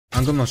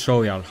I'm gonna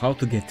show y'all how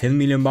to get 10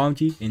 million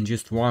bounty in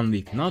just 1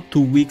 week. Not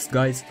 2 weeks,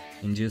 guys,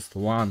 in just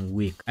 1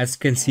 week. As you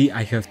can see,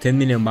 I have 10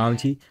 million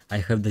bounty. I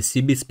have the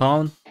CB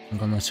spawn. I'm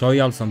gonna show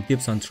y'all some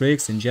tips and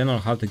tricks in general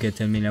how to get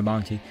 10 million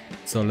bounty.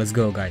 So let's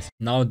go, guys.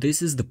 Now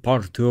this is the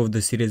part 2 of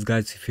the series,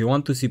 guys. If you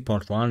want to see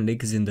part 1,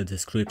 link is in the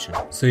description.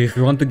 So if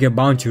you want to get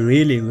bounty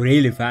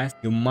really fast,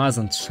 you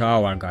mustn't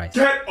shower, guys.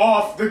 Get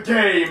off the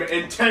game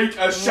and take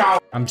a shower.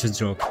 I'm just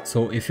joking.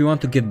 So if you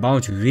want to get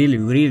bounty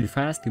really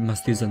fast, you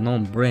must use a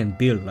known brand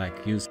build,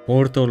 like use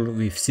portal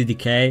with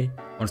CDK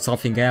or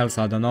something else,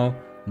 I don't know.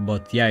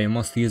 But yeah, you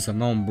must use a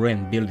known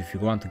brand build if you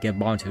want to get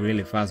bounty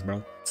really fast,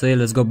 bro. So yeah,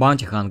 let's go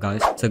bounty hunt,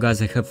 guys. So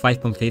guys, I have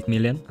 5.8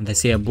 million and I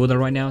see a Buddha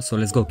right now, so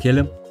let's go kill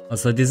him.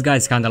 Also, this guy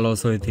is kinda low,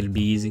 so it will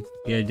be easy.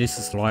 Yeah, this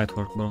is light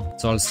work, bro.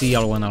 So I'll see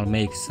y'all when I'll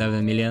make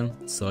 7 million.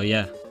 So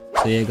yeah.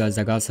 So yeah, guys,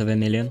 I got 7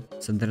 million.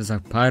 So there's a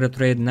pirate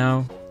raid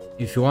now.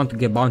 If you want to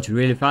get bounty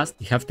really fast,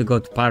 you have to go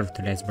to pirate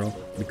raids, bro.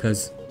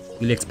 Because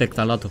you'll expect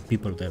a lot of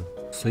people there.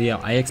 So yeah,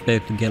 I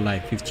expect to get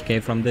like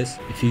 50k from this.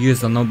 If you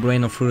use a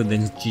no-brainer fruit,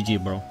 then it's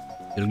GG, bro.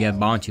 You'll get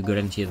bounty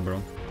guaranteed,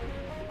 bro.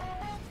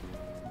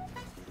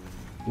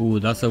 Ooh,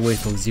 that's a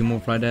waste of Z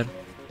move right there.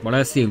 But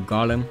I see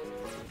Golem.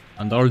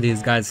 And all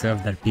these guys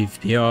have their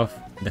PvP off.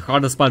 The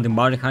hardest part in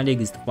bounty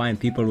hunting is to find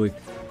people with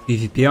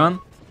PvP on.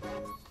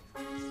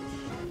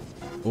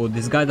 Oh,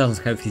 this guy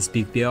doesn't have his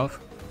PvP off.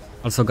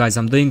 Also, guys,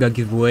 I'm doing a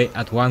giveaway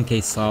at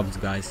 1k subs,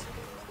 guys.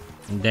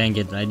 Dang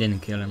it, I didn't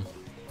kill him.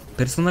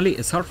 Personally,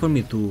 it's hard for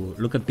me to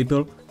look at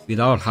people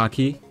without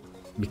haki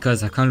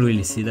because I can't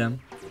really see them.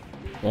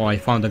 Oh, I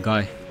found a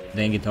guy.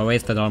 Dang it, I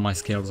wasted all my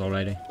skills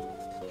already.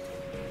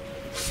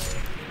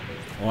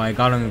 Oh, I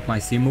got him with my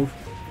C move.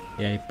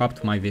 Yeah, he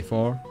popped my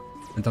V4.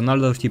 And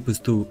another tip is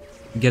to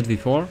get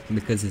V4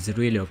 because it's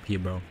really OP,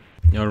 bro.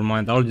 Never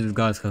mind, all these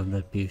guys have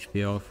their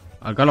PvP off.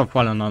 I gotta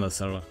find another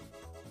server.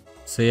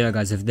 So yeah,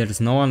 guys, if there's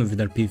no one with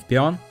their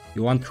PvP on,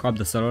 you want to hop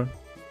the server.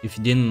 If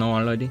you didn't know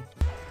already.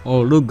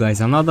 Oh, look,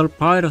 guys, another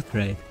pirate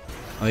raid.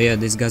 Oh yeah,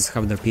 these guys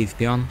have their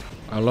PvP on.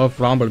 I love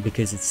Rumble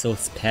because it's so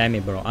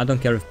spammy, bro. I don't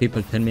care if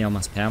people tell me I'm a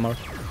spammer,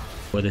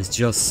 but it's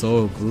just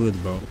so good,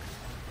 bro.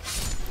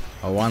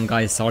 Oh, one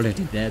guy is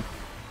already dead.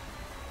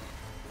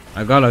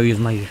 I gotta use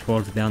my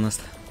V4 to be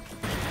honest.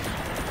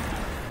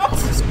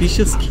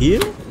 Suspicious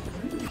kill?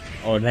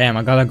 Oh damn,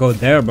 I gotta go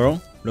there, bro.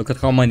 Look at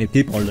how many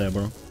people there,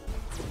 bro.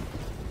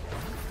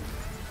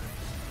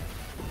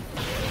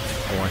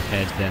 Oh, I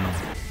had Venom.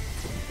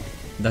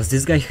 Does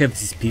this guy have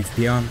his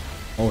PvP on?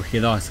 Oh, he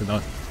does, he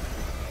does.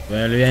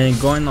 Well, you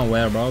ain't going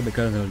nowhere, bro,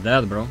 because of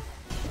that, bro.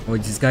 Oh,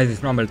 this guy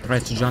with Rumble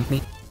tries to jump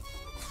me.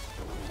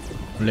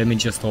 Let me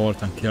just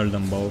ult and kill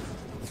them both.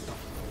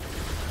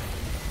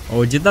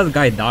 Oh, did that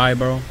guy die,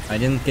 bro? I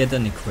didn't get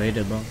any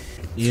credit, bro.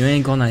 You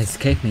ain't gonna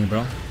escape me,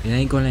 bro. You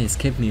ain't gonna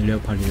escape me,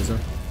 leopard user.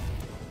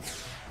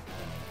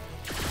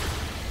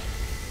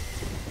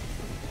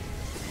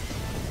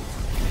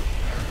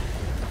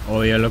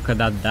 Oh yeah, look at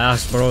that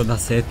dash, bro.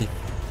 That's epic.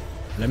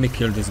 Let me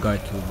kill this guy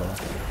too, bro.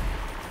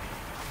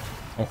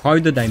 Oh, how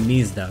did I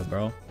miss that,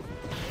 bro?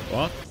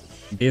 What?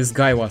 This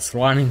guy was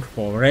running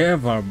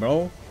forever,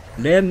 bro.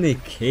 Let me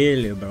kill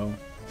you, bro.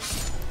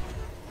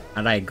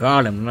 And I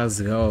got him,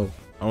 let's go.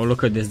 Oh,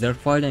 look at this, they're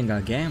fighting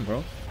again,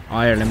 bro.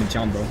 Oh yeah, let me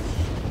jump, bro.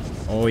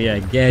 Oh yeah,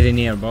 get in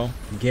here, bro.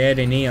 Get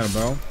in here,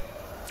 bro.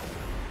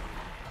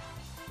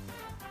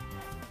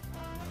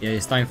 Yeah,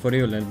 it's time for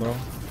you, little bro.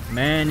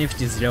 Man, if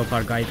this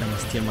leopard guy can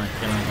steal my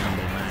kill, I'm gonna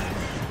be mad.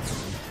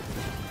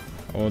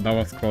 Oh, that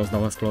was close, that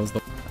was close.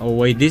 Oh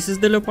wait, this is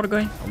the leopard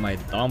guy? Am I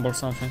dumb or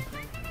something?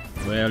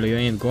 Well, you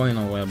ain't going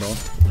nowhere, bro.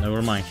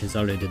 Never mind, he's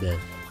already dead.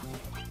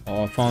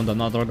 Oh, I found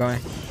another guy.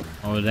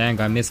 Oh dang,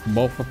 I missed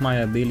both of my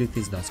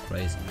abilities, that's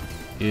crazy.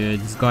 Yeah,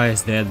 this guy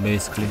is dead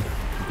basically.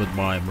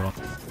 Goodbye, bro.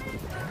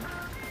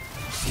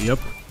 Yep.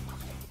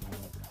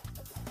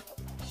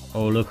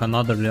 Oh look,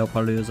 another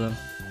leopard user.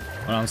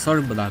 Well, I'm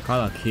sorry, but I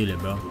gotta kill you,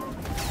 bro.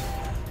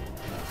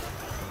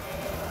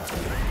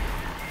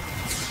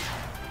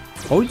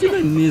 How did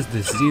I miss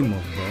this Z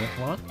move,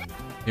 bro? What?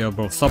 Yo,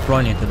 bro, stop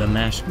running to the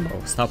mansion,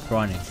 bro. Stop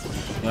running.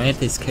 You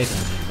ain't escaping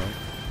me, bro.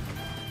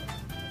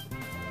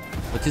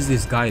 What is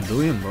this guy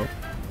doing, bro?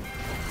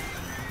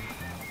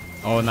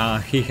 Oh, nah,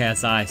 he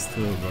has eyes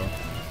too, bro.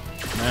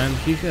 Man,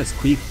 he has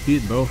quick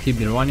feet, bro. He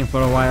been running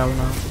for a while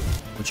now.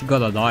 But you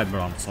gotta die,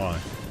 bro. I'm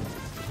sorry.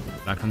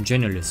 Like, I'm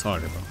genuinely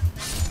sorry, bro.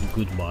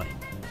 Goodbye.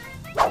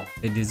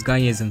 Hey, this guy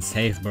isn't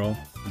safe, bro.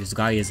 This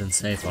guy isn't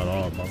safe at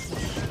all, bro.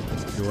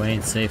 You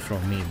ain't safe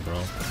from me, bro.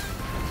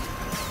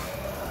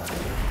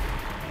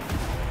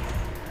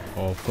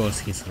 Oh, of course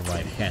he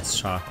survived. He has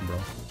shock, bro.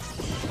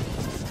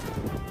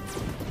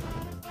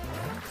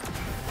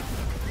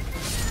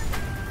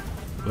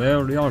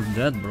 Well, you're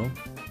dead, bro.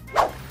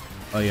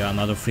 Oh yeah,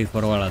 another free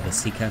for all at the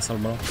sea castle,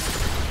 bro.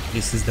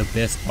 This is the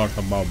best part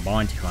about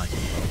bounty hunting,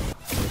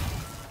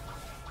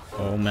 bro.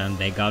 Oh man,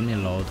 they got me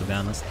low, to be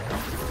honest.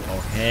 Oh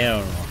hell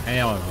no,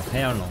 hell no,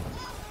 hell no.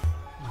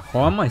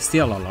 How am I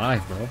still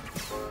alive, bro?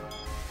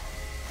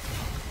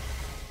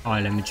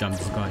 Alright, let me jump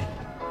this guy.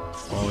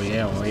 Oh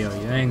yeah, you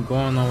ain't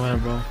going nowhere,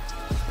 bro.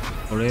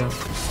 For real?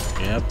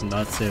 Yep,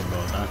 that's it,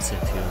 bro. That's it.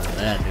 You're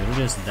dead. You're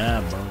just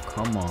dead, bro.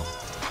 Come on.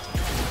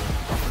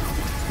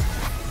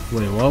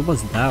 Wait, what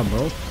was that,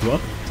 bro?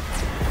 What?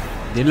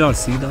 Did y'all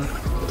see that?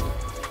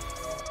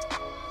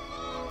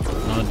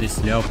 Not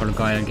this leopard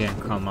guy again.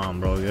 Come on,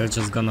 bro. You're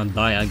just gonna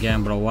die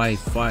again, bro. Why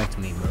fight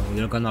me, bro?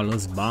 You're gonna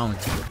lose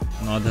bounty.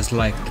 No, there's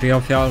like 3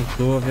 of y'all,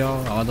 2 of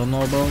y'all. I don't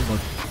know, bro.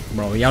 But,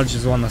 bro, y'all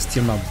just wanna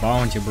steal my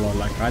bounty, bro.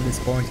 Like, at this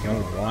point,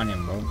 y'all want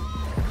him, bro.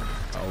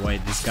 Oh,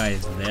 wait. This guy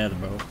is dead,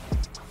 bro.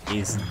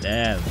 He's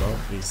dead, bro.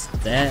 He's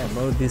dead,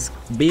 bro. This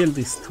build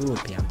is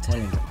stupid, I'm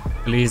telling you.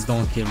 Please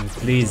don't kill me.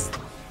 Please.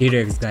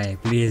 T-Rex guy,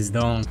 please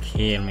don't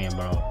kill me,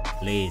 bro.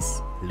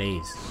 Please,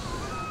 please,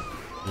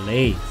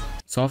 please.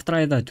 So after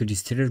I died to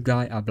this T-Rex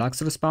guy, a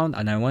Blox respawned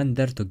and I went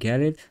there to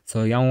get it.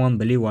 So y'all won't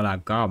believe what I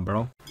got,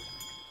 bro.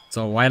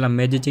 So while I'm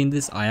editing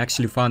this, I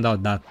actually found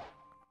out that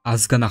I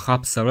was gonna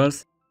hop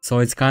servers. So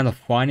it's kind of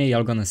funny,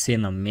 y'all gonna see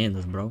in a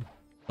minute, bro.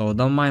 So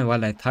don't mind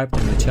while I typed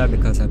in the chat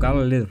because I got a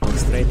little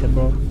frustrated,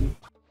 bro.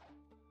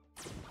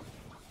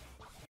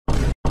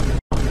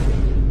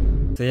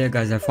 So yeah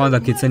guys, I found a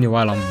kitsune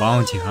while I'm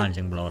bounty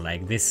hunting, bro.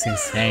 Like, this is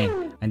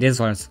insane. And this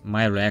was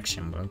my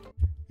reaction, bro.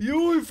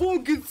 Yo, I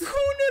found kitsune,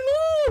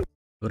 Lord!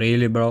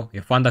 Really, bro?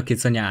 You found a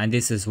kitsune and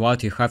this is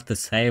what you have to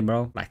say,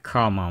 bro? Like,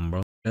 come on,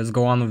 bro. Let's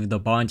go on with the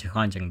bounty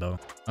hunting, though.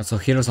 Also,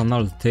 here's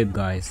another tip,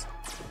 guys.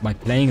 By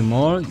playing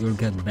more, you'll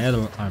get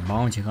better at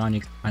bounty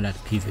hunting and at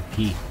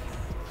PvP.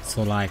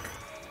 So like,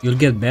 you'll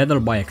get better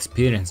by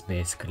experience,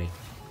 basically.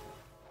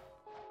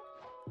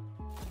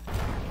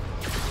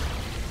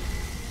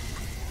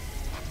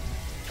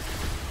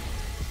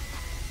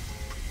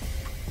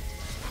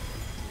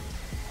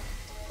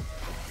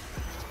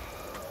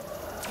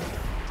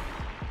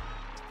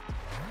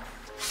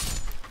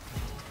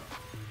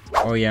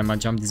 Oh yeah, I'ma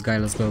jump this guy,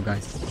 let's go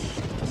guys.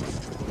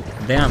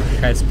 Damn,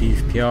 has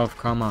PvP off,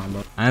 come on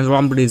bro. And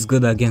Rumble is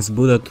good against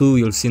Buddha too,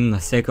 you'll see in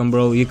a second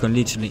bro. You can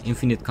literally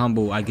infinite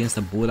combo against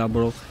a Buddha,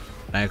 bro.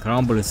 Like,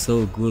 Rumble is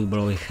so good,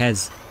 bro. It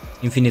has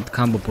infinite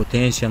combo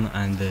potential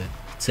and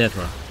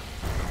etc.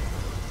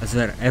 I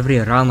swear, every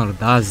runner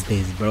does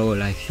this, bro.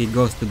 Like, he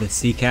goes to the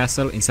sea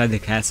castle, inside the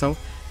castle,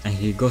 and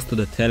he goes to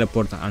the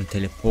teleport and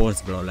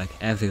teleports, bro. Like,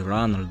 every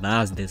runner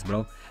does this,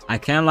 bro. I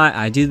can't lie,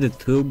 I did it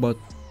too, but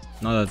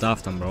not that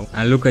often, bro.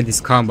 And look at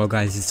this combo,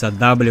 guys. It's a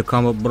W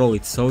combo, bro.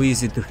 It's so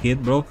easy to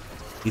hit, bro.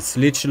 It's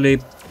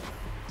literally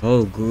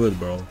so good,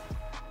 bro.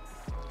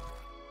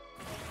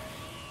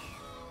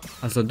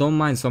 Also, don't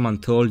mind someone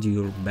told you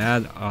you're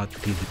bad at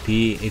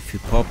PvP if you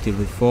popped it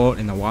before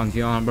in a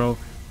 1v1, bro.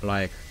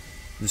 Like,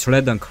 just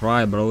let them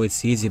cry, bro.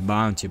 It's easy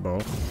bounty, bro.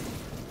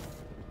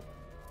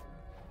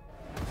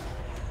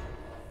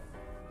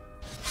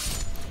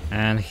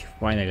 And he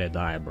finally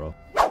died, bro.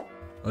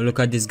 Oh, look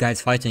at these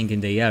guys fighting in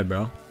the air,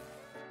 bro.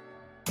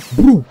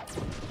 Bro,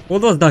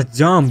 what was that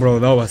jump, bro?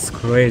 That was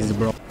crazy,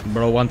 bro.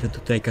 Bro wanted to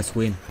take a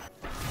swing.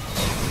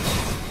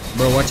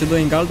 Bro, what you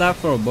doing all that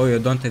for, bro? You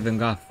don't even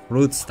got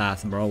fruit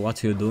stats, bro.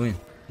 What you doing?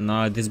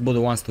 Nah, this Buddha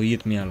wants to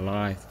eat me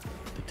alive.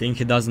 The thing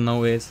he doesn't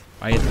know is,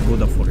 I ate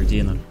Buddha for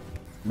dinner.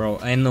 Bro,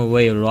 ain't no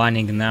way you're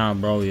running now,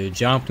 bro. You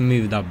jumped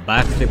me with a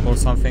backflip or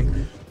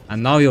something.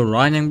 And now you're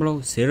running,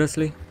 bro?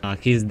 Seriously?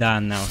 He's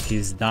done now.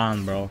 He's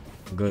done, bro.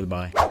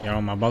 Goodbye. Yeah,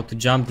 I'm about to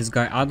jump this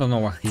guy. I don't know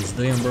what he's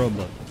doing, bro,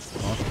 but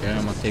okay,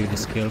 I'm gonna take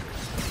this kill.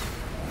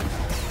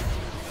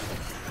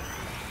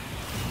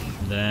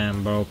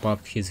 Damn, bro,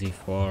 popped his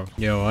E4.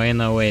 Yo, ain't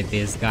no way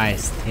this guy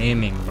is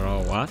teaming,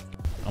 bro. What?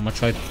 I'm gonna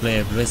try to play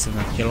aggressive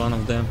and kill one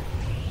of them.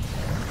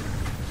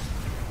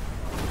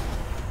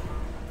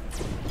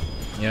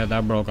 Yeah,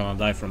 that bro gonna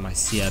die from my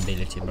C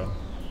ability, bro.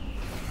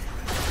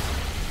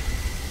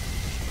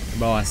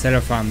 Bro, I said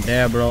if I'm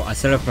there, bro. I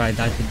said if I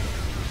die to...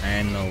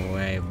 Ain't no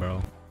way,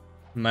 bro.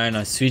 Man,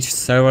 I switched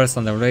servers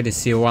and I already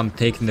see who I'm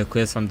taking the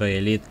quest from the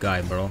elite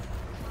guy, bro.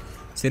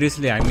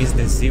 Seriously, I missed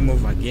the Z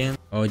move again.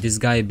 Oh, this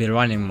guy be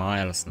running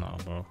miles now,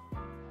 bro.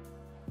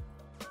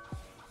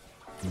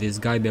 This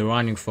guy be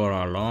running for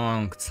a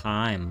long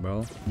time,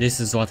 bro.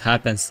 This is what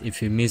happens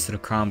if you miss the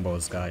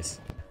combos, guys.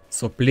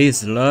 So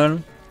please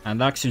learn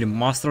and actually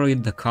master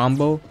the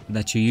combo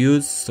that you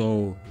use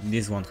so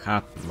this won't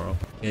happen, bro.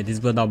 Yeah, this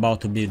build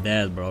about to be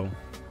dead, bro.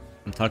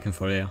 I'm talking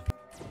for real.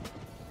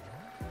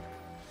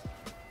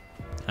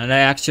 And I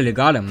actually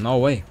got him, no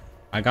way.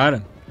 I got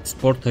him. This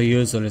portal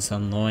user is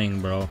annoying,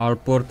 bro. Our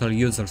portal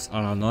users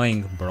are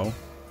annoying, bro.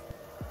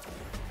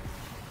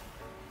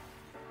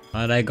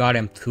 And I got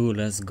him too,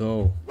 let's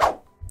go.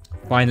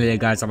 Finally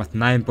guys, I'm at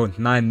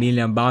 9.9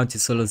 million bounty,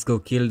 so let's go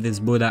kill this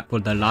Buddha for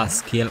the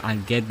last kill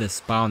and get the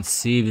spawn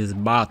Civis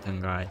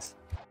button, guys.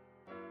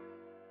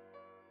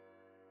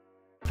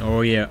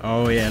 Oh yeah,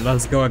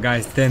 let's go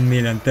guys. 10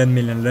 million,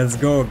 let's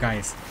go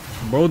guys.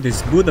 Bro,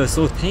 this Buddha is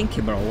so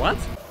tanky, bro, what?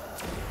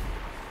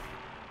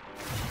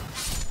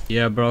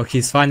 Yeah, bro,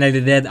 he's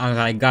finally dead and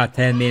I got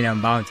 10 million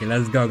bounty.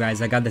 Let's go,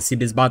 guys. I got the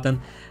CBS button.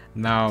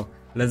 Now,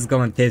 let's go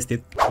and test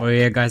it. Oh,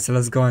 yeah, guys,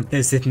 let's go and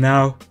test it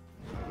now.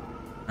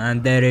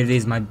 And there it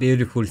is, my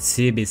beautiful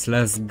CBS.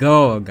 Let's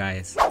go,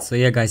 guys. So,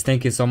 yeah, guys,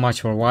 thank you so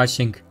much for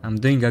watching. I'm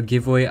doing a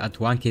giveaway at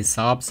 1k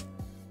subs.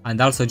 and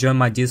also join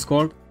my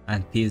Discord,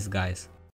 and peace guys.